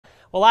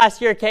Well,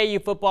 last year KU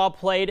football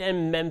played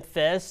in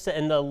Memphis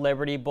in the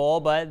Liberty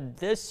Bowl, but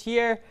this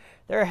year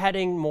they're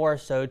heading more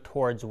so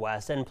towards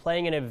west and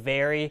playing in a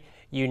very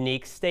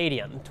unique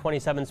stadium.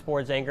 27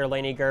 Sports anchor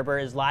Lainey Gerber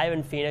is live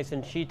in Phoenix,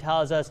 and she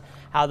tells us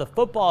how the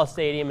football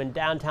stadium in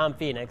downtown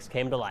Phoenix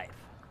came to life.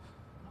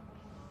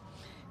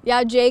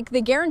 Yeah, Jake,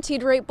 the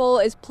Guaranteed Rate Bowl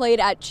is played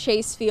at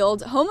Chase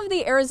Field, home of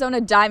the Arizona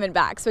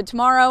Diamondbacks, but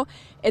tomorrow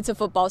it's a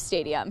football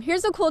stadium.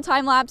 Here's a cool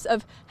time lapse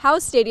of how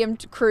stadium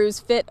crews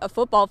fit a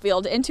football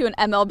field into an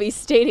MLB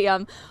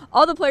stadium.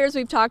 All the players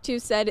we've talked to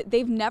said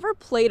they've never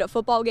played a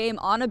football game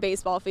on a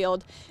baseball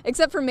field,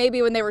 except for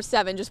maybe when they were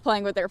 7 just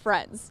playing with their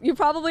friends. You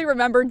probably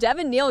remember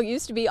Devin Neal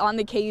used to be on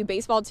the KU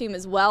baseball team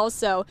as well,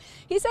 so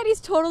he said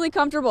he's totally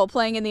comfortable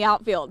playing in the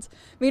outfield.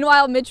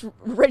 Meanwhile,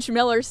 Rich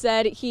Miller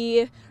said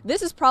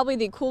this is probably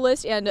the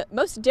coolest and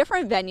most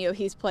different venue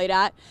he's played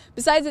at,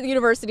 besides at the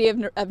University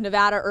of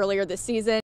Nevada earlier this season.